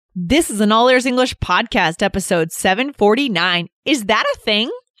This is an All Ears English podcast, episode 749. Is that a thing?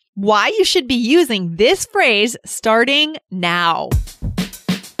 Why you should be using this phrase starting now.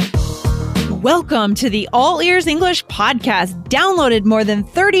 Welcome to the All Ears English podcast, downloaded more than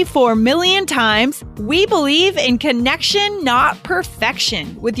 34 million times. We believe in connection, not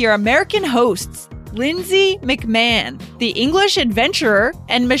perfection, with your American hosts, Lindsay McMahon, the English adventurer,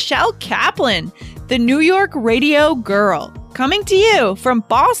 and Michelle Kaplan, the New York radio girl. Coming to you from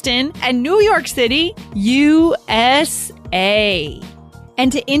Boston and New York City, USA.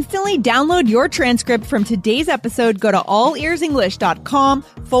 And to instantly download your transcript from today's episode, go to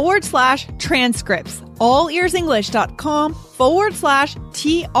allearsenglish.com/transcripts.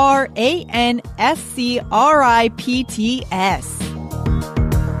 allearsenglish.com/transcripts.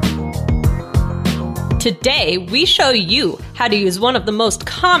 Today, we show you how to use one of the most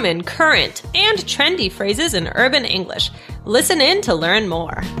common, current, and trendy phrases in urban English. Listen in to learn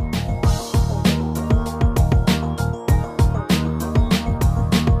more.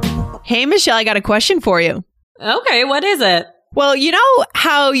 Hey, Michelle, I got a question for you. Okay, what is it? Well, you know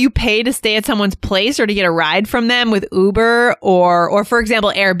how you pay to stay at someone's place or to get a ride from them with Uber or for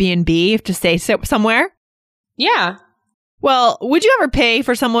example, Airbnb to stay somewhere? Yeah. Well, would you ever pay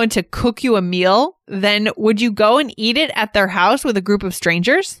for someone to cook you a meal? Then would you go and eat it at their house with a group of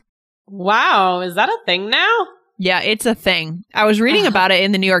strangers? Wow, is that a thing now? Yeah, it's a thing. I was reading about it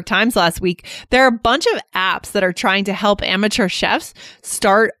in the New York Times last week. There are a bunch of apps that are trying to help amateur chefs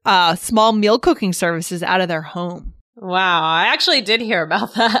start small meal cooking services out of their home. Wow, I actually did hear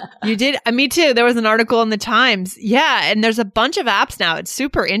about that. You did? Me too. There was an article in the Times. Yeah, and there's a bunch of apps now. It's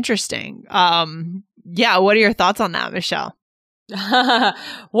super interesting. Yeah, what are your thoughts on that, Michelle?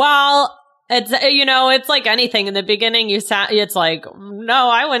 Well, it's like anything. In the beginning, it's like, no,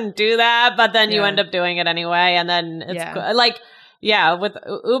 I wouldn't do that. But then you end up doing it anyway. And then it's with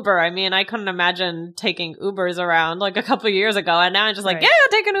Uber. I mean, I couldn't imagine taking Ubers around like a couple of years ago. And now I'm just like,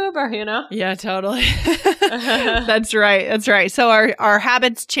 take an Uber, Yeah, totally. That's right. That's right. So our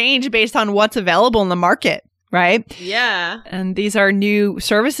habits change based on what's available in the market. Right? Yeah. And these are new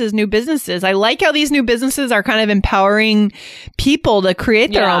services, new businesses. I like how these new businesses are kind of empowering people to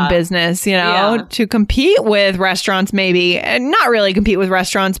create their own business, to compete with restaurants maybe, and not really compete with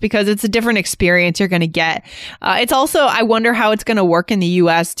restaurants because it's a different experience you're going to get. It's also, I wonder how it's going to work in the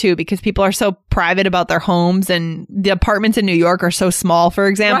US too, because people are so private about their homes and the apartments in New York are so small, for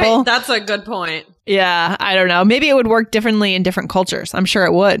example. Right. That's a good point. Yeah. I don't know. Maybe it would work differently in different cultures. I'm sure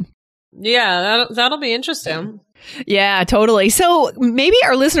it would. Yeah, that'll be interesting. Yeah, totally. So maybe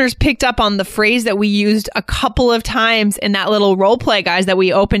our listeners picked up on the phrase that we used a couple of times in that little role play, guys, that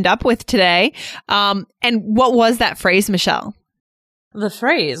we opened up with today. And what was that phrase, Michelle? The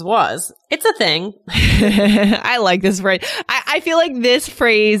phrase was, it's a thing. I like this phrase. I feel like this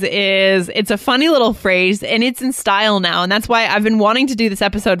phrase it's a funny little phrase and it's in style now. And that's why I've been wanting to do this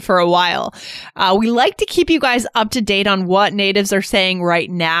episode for a while. We like to keep you guys up to date on what natives are saying right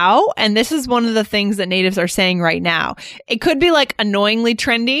now. And this is one of the things that natives are saying right now. It could be like annoyingly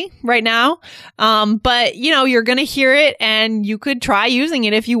trendy right now. But you're going to hear it and you could try using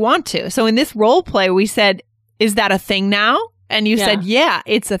it if you want to. So in this role play, we said, is that a thing now? And you said, yeah,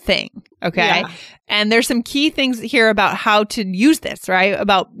 it's a thing. Okay. Yeah. And there's some key things here about how to use this, right?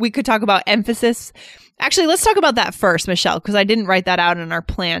 We could talk about emphasis. Actually, let's talk about that first, Michelle, because I didn't write that out in our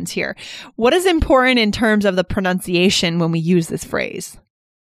plans here. What is important in terms of the pronunciation when we use this phrase?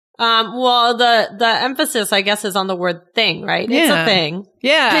 Well, the emphasis, I guess, is on the word thing, right? Yeah. It's a thing.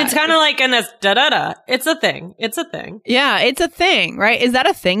 Yeah. It's kind of like in this da-da-da. It's a thing. It's a thing. Yeah, it's a thing, right? Is that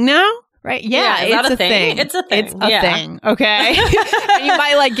a thing now? Right? Yeah, it's a thing. It's a thing. It's a thing. Okay. You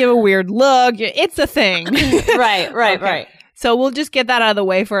might give a weird look. It's a thing. Right. So we'll just get that out of the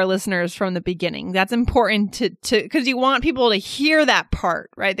way for our listeners from the beginning. That's important to because you want people to hear that part,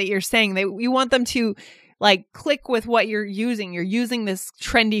 right? That you're saying you want them to click with what you're using. You're using this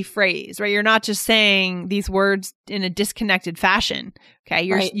trendy phrase, right? You're not just saying these words in a disconnected fashion. Okay.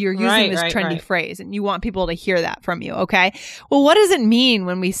 You're using this trendy phrase and you want people to hear that from you. Okay. Well, what does it mean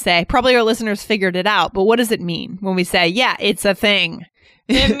when we say, probably our listeners figured it out, but what does it mean when we say, yeah, it's a thing?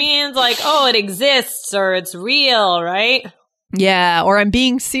 It means it exists or it's real, right? Yeah. Or I'm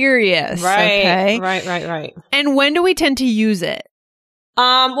being serious. Right. Okay? Right. And when do we tend to use it?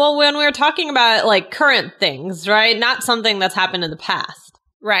 Well, when we're talking about current things, right? Not something that's happened in the past.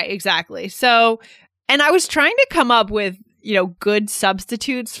 Right, exactly. So, and I was trying to come up with, good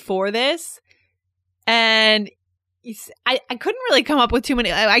substitutes for this. And I couldn't really come up with too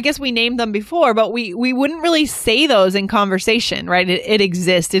many. I guess we named them before, but we wouldn't really say those in conversation, right? It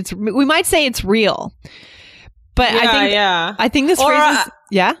exists. We might say it's real. But I think this phrase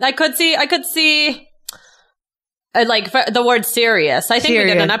is, I could see like the word serious. I think we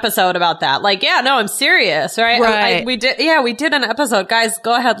did an episode about that. Like, I'm serious, right? Right. We did an episode. Guys,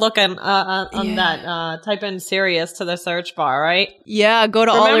 go ahead, look on that. Type in serious to the search bar, right? Yeah, go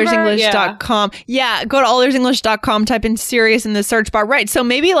to allearsenglish.com. Yeah, go to allearsenglish.com, type in serious in the search bar. Right. So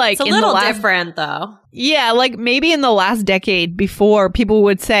maybe like it's a little different though. Yeah, like maybe in the last decade before, people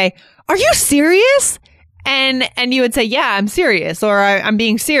would say, "Are you serious?" And you would say, "Yeah, I'm serious," or "I'm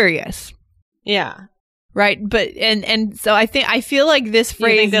being serious." Yeah. Right. But, and so I feel like this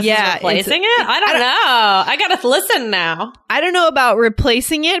phrase, you think this is replacing it? I don't know. I gotta listen now. I don't know about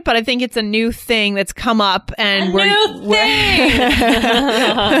replacing it, but I think it's a new thing that's come up and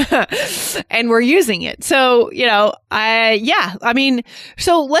and we're using it. So,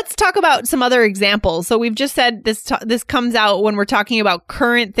 so let's talk about some other examples. So we've just said this comes out when we're talking about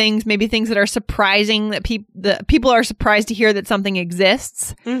current things, maybe things that are surprising, that people are surprised to hear that something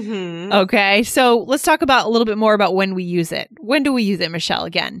exists. Mm-hmm. Okay. So let's talk about a little bit more about when we use it. When do we use it, Michelle,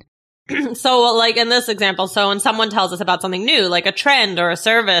 again? So like in this example, so when someone tells us about something new, like a trend or a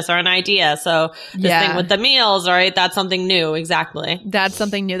service or an idea. So this thing with the meals, right? That's something new. Exactly. That's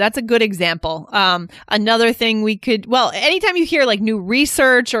something new. That's a good example. Another thing anytime you hear like new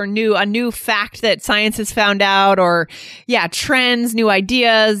research or a new fact that science has found out, or trends, new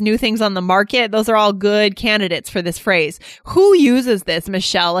ideas, new things on the market, those are all good candidates for this phrase. Who uses this,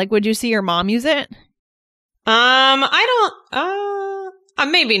 Michelle? Like, would you see your mom use it? I don't,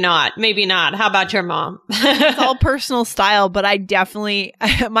 maybe not. Maybe not. How about your mom? It's all personal style, but I definitely,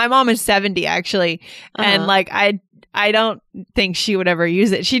 my mom is 70 actually. And like, I don't think she would ever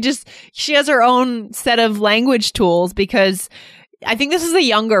use it. She has her own set of language tools, because I think this is a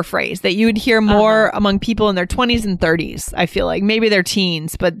younger phrase that you would hear more among people in their 20s and 30s. I feel like maybe they're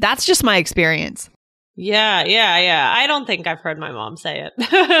teens, but that's just my experience. Yeah. I don't think I've heard my mom say it.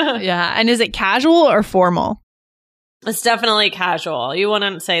 Yeah. And is it casual or formal? It's definitely casual. You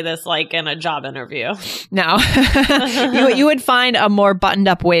wouldn't say this like in a job interview. No. you would find a more buttoned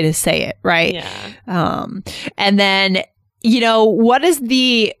up way to say it, right? Yeah. And then, what is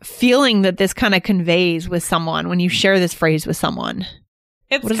the feeling that this kind of conveys with someone when you share this phrase with someone?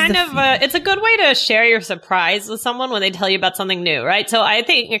 It's kind of it's a good way to share your surprise with someone when they tell you about something new, right? So I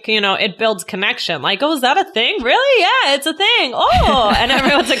think, it builds connection. Like, oh, is that a thing? Really? Yeah, it's a thing. Oh, and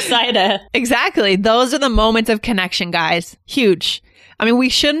everyone's excited. Exactly. Those are the moments of connection, guys. Huge. I mean, we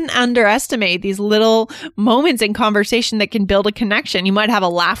shouldn't underestimate these little moments in conversation that can build a connection. You might have a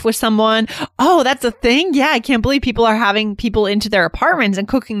laugh with someone. Oh, that's a thing? Yeah, I can't believe people are having people into their apartments and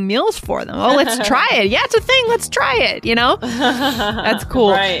cooking meals for them. Oh, let's try it. Yeah, it's a thing. Let's try it. That's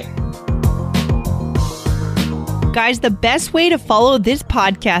cool. Right. Guys, the best way to follow this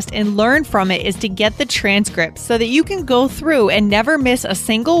podcast and learn from it is to get the transcript so that you can go through and never miss a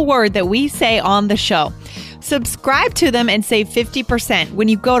single word that we say on the show. Subscribe to them and save 50% when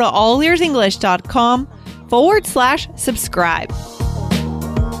you go to allearsenglish.com/subscribe.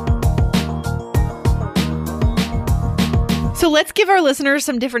 So let's give our listeners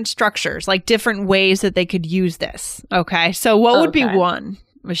some different structures, like different ways that they could use this. Okay. So what would be one,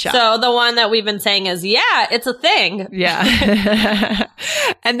 Michelle? So the one that we've been saying is, it's a thing. Yeah.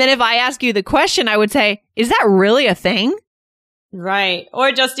 And then if I ask you the question, I would say, is that really a thing? Right.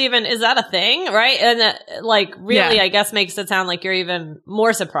 Or just even, is that a thing? Right. And I guess makes it sound like you're even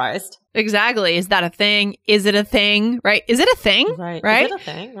more surprised. Exactly. Is that a thing? Is it a thing? Right. Is it a thing? Right. Right. Is it a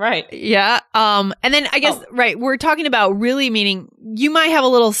thing? Right. Yeah. And then I guess, right. We're talking about really meaning you might have a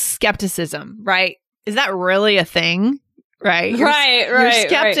little skepticism, right? Is that really a thing? Right. You're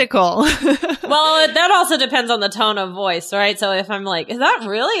skeptical. Right. Well, that also depends on the tone of voice, right? So if I'm like, is that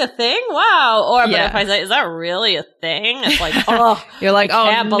really a thing? Wow. Or but if I say, is that really a thing? It's like, oh, you're like,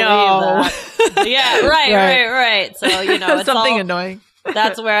 I can't believe that. Yeah. Right. So, it's something annoying.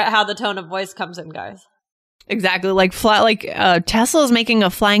 That's how the tone of voice comes in, guys. Exactly. Like Tesla's making a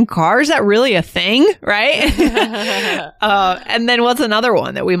flying car. Is that really a thing? Right. And then what's another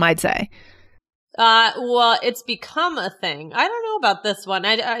one that we might say? Well, it's become a thing. I don't know about this one.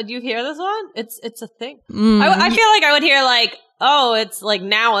 Do you hear this one? It's a thing. I feel like I would hear like, oh, it's like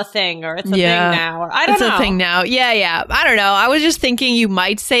now a thing, or it's a thing now, or I don't know. It's a thing now. Yeah. I don't know. I was just thinking you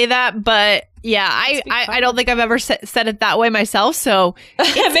might say that, but yeah, I don't think I've ever said it that way myself. So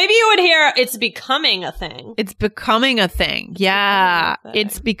maybe you would hear it's becoming a thing. It's becoming a thing. Yeah.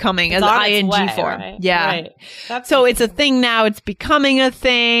 It's becoming as ing form. Right? Yeah. Right. So it's a thing now. It's becoming a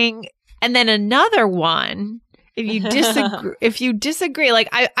thing. And then another one, if you disagree, like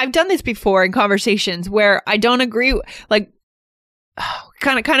I've done this before in conversations where I don't agree, like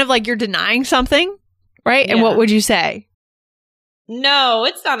kind of like you're denying something, right? And what would you say? No,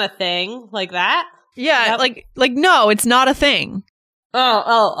 it's not a thing like that. Yeah, like no, it's not a thing.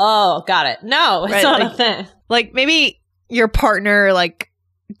 Oh, got it. No, it's not a thing. Like maybe your partner like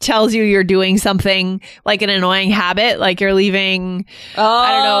tells you you're doing something like an annoying habit, like you're leaving.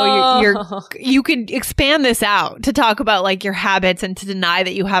 I don't know. You could expand this out to talk about like your habits and to deny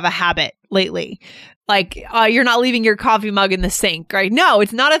that you have a habit lately. Like you're not leaving your coffee mug in the sink, right? No,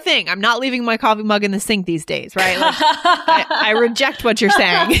 it's not a thing. I'm not leaving my coffee mug in the sink these days, right? Like, I reject what you're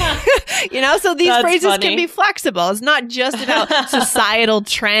saying. So these phrases can be flexible. It's not just about societal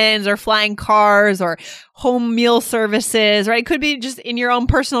trends or flying cars or home meal services, right? It could be just in your own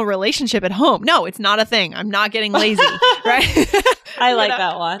personal relationship at home. No, it's not a thing. I'm not getting lazy, right? I like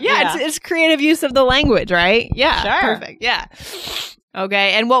that one. Yeah, it's creative use of the language, right? Yeah, sure. Perfect. Yeah.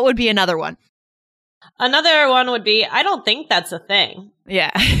 Okay, and what would be another one? Another one would be, I don't think that's a thing. Yeah.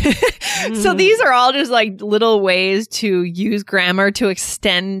 So these are all just like little ways to use grammar to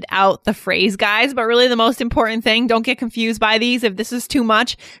extend out the phrase, guys. But really the most important thing, don't get confused by these. If this is too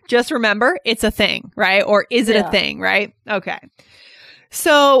much, just remember it's a thing, right? Or is it a thing, right? Okay.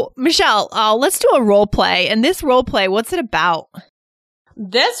 So Michelle, let's do a role play. And this role play, what's it about?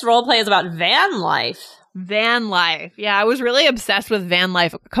 This role play is about van life. Van life. Yeah, I was really obsessed with van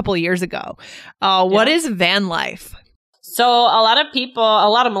life a couple of years ago. What is van life? So a lot of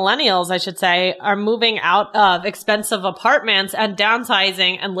millennials, I should say, are moving out of expensive apartments and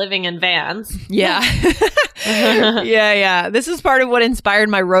downsizing and living in vans. Yeah. Yeah. This is part of what inspired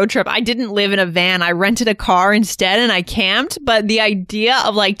my road trip. I didn't live in a van. I rented a car instead and I camped. But the idea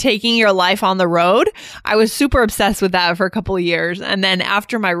of like taking your life on the road, I was super obsessed with that for a couple of years. And then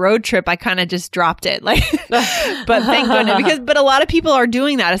after my road trip, I kind of just dropped it. But thank goodness, but a lot of people are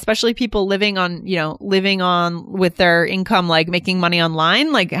doing that, especially people living on with their income, like making money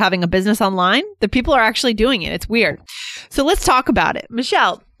online, like having a business online. The people are actually doing it. It's weird. So let's talk about it.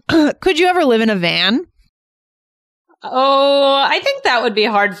 Michelle, could you ever live in a van? Oh, I think that would be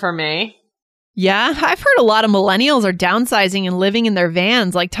hard for me. Yeah, I've heard a lot of millennials are downsizing and living in their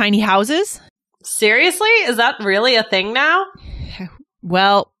vans, like tiny houses. Seriously? Is that really a thing now?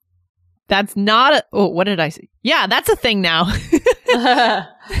 Well, that's what did I say? Yeah, that's a thing now.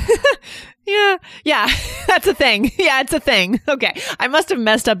 Yeah, that's a thing. Yeah, it's a thing. Okay. I must have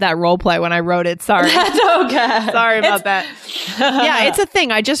messed up that role play when I wrote it. Sorry. That's okay. Sorry about that. Yeah, it's a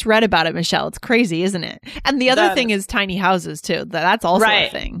thing. I just read about it, Michelle. It's crazy, isn't it? And the other thing is tiny houses, too. That's also a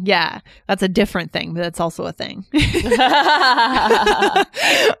thing. Yeah, that's a different thing, but that's also a thing.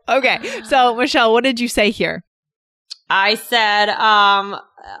 Okay. So, Michelle, what did you say here? I said, is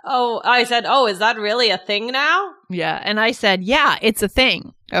that really a thing now? Yeah. And I said, yeah, it's a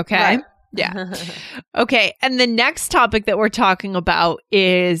thing. Okay. Right. Yeah. Okay. And the next topic that we're talking about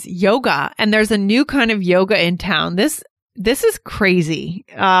is yoga. And there's a new kind of yoga in town. This is crazy.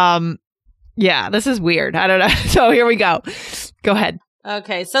 Yeah, this is weird. I don't know. So here we go. Go ahead.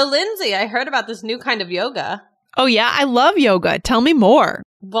 Okay. So Lindsay, I heard about this new kind of yoga. Oh yeah. I love yoga. Tell me more.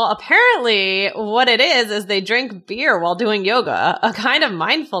 Well, apparently what it is they drink beer while doing yoga, a kind of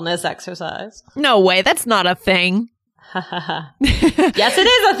mindfulness exercise. No way. That's not a thing. Yes, it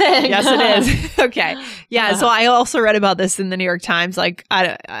is a thing. Yes, it is. Okay. Yeah. So I also read about this in the New York Times. Like,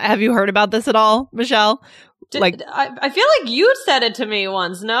 have you heard about this at all, Michelle? I feel like you said it to me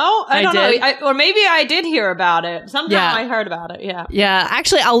once. No, I don't know. Or maybe I did hear about it. Somehow I heard about it. Yeah. Yeah.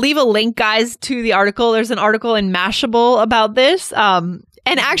 Actually, I'll leave a link, guys, to the article. There's an article in Mashable about this.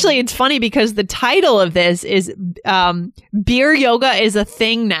 And actually, it's funny because the title of this is Beer Yoga is a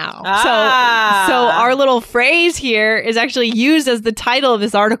Thing Now. So our little phrase here is actually used as the title of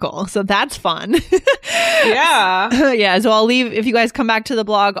this article. So that's fun. Yeah. Yeah. So I'll leave, if you guys come back to the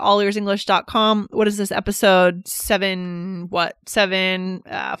blog, allearsenglish.com. What is this episode?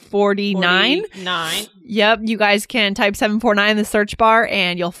 749? 49. Yep. You guys can type 749 in the search bar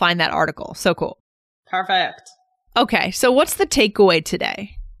and you'll find that article. So cool. Perfect. Okay, so what's the takeaway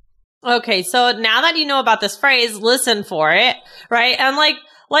today? Okay, so now that you know about this phrase, listen for it, right? And like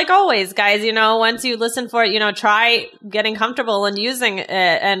always, guys, once you listen for it, try getting comfortable and using it.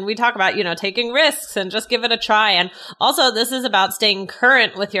 And we talk about, taking risks and just give it a try. And also, this is about staying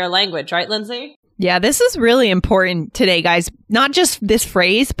current with your language, right, Lindsay? Yeah, this is really important today, guys. Not just this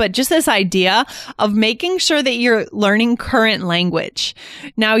phrase, but just this idea of making sure that you're learning current language.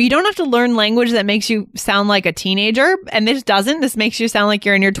 Now, you don't have to learn language that makes you sound like a teenager, and this doesn't. This makes you sound like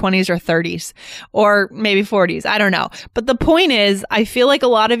you're in your 20s or 30s, or maybe 40s. I don't know. But the point is, I feel like a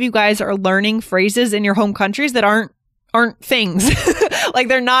lot of you guys are learning phrases in your home countries that aren't things. Like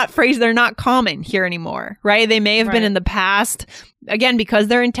they're not common here anymore, right? They may have been in the past. Again, because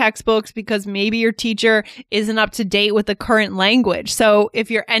they're in textbooks, because maybe your teacher isn't up to date with the current language. So if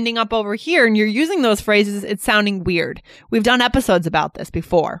you're ending up over here and you're using those phrases, it's sounding weird. We've done episodes about this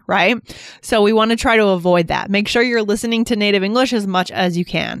before, right? So we want to try to avoid that. Make sure you're listening to native English as much as you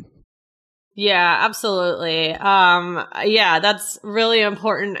can. Yeah, absolutely. Yeah, that's really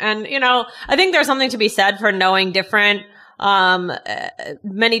important. And, I think there's something to be said for knowing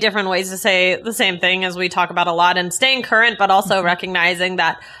many different ways to say the same thing, as we talk about a lot, and staying current, but also recognizing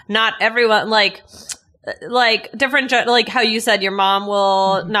that not everyone, like different, like how you said your mom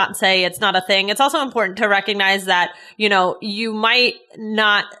will not say it's not a thing. It's also important to recognize that, you might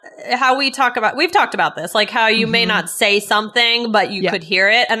not, we've talked about this, like how you may not say something, but you could hear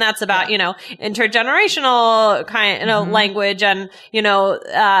it. And that's about, intergenerational kind of language. And,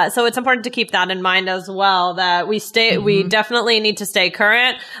 so it's important to keep that in mind as well, that we definitely need to stay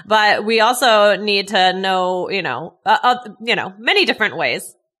current, but we also need to know, many different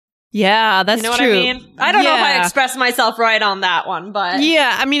ways. Yeah, that's true. true. What I mean? I don't know if I expressed myself right on that one, but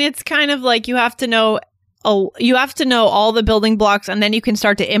yeah, I mean, it's kind of like you have to know all the building blocks, and then you can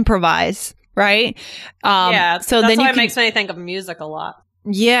start to improvise, right? So that's why it makes me think of music a lot.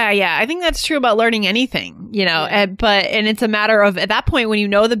 Yeah. I think that's true about learning anything, and it's a matter of, at that point, when you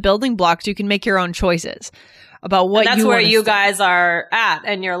know the building blocks, you can make your own choices about what that's where you guys are at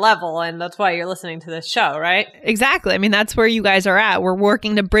and your level, and that's why you're listening to this show, right? Exactly. I mean, that's where you guys are at. We're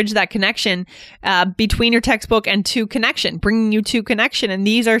working to bridge that connection between your textbook and to connection, bringing you to connection. And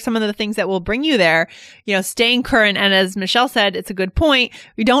these are some of the things that will bring you there, staying current. And as Michelle said, it's a good point.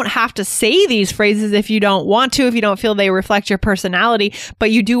 You don't have to say these phrases if you don't want to, if you don't feel they reflect your personality,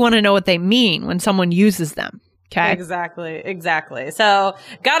 but you do want to know what they mean when someone uses them. Okay. Exactly. So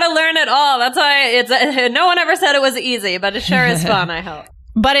gotta learn it all. That's why no one ever said it was easy, but it sure is fun, I hope.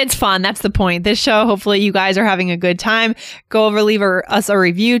 But it's fun. That's the point. This show, hopefully you guys are having a good time. Go over, leave us a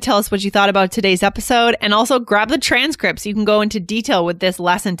review. Tell us what you thought about today's episode, and also grab the transcripts. You can go into detail with this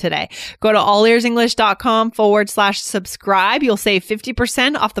lesson today. Go to allearsenglish.com/subscribe. You'll save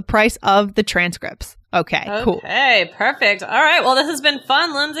 50% off the price of the transcripts. Okay, cool. Okay, perfect. All right. Well, this has been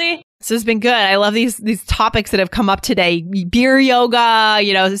fun, Lindsay. This has been good. I love these topics that have come up today. Beer yoga,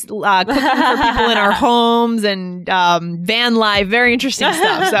 cooking for people in our homes, and van life. Very interesting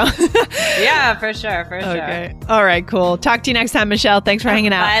stuff. So yeah, for sure. Okay. All right, cool. Talk to you next time, Michelle. Thanks for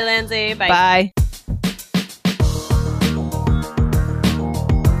hanging out. Bye, Lindsay. Bye.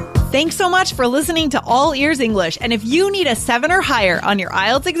 Thanks so much for listening to All Ears English. And if you need a 7 or higher on your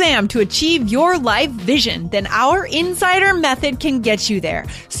IELTS exam to achieve your life vision, then our Insider Method can get you there.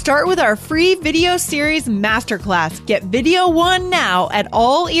 Start with our free video series masterclass. Get video 1 now at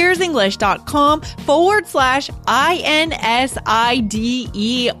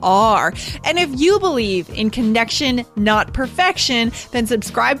allearsenglish.com/INSIDER. And if you believe in connection, not perfection, then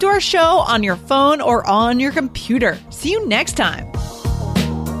subscribe to our show on your phone or on your computer. See you next time.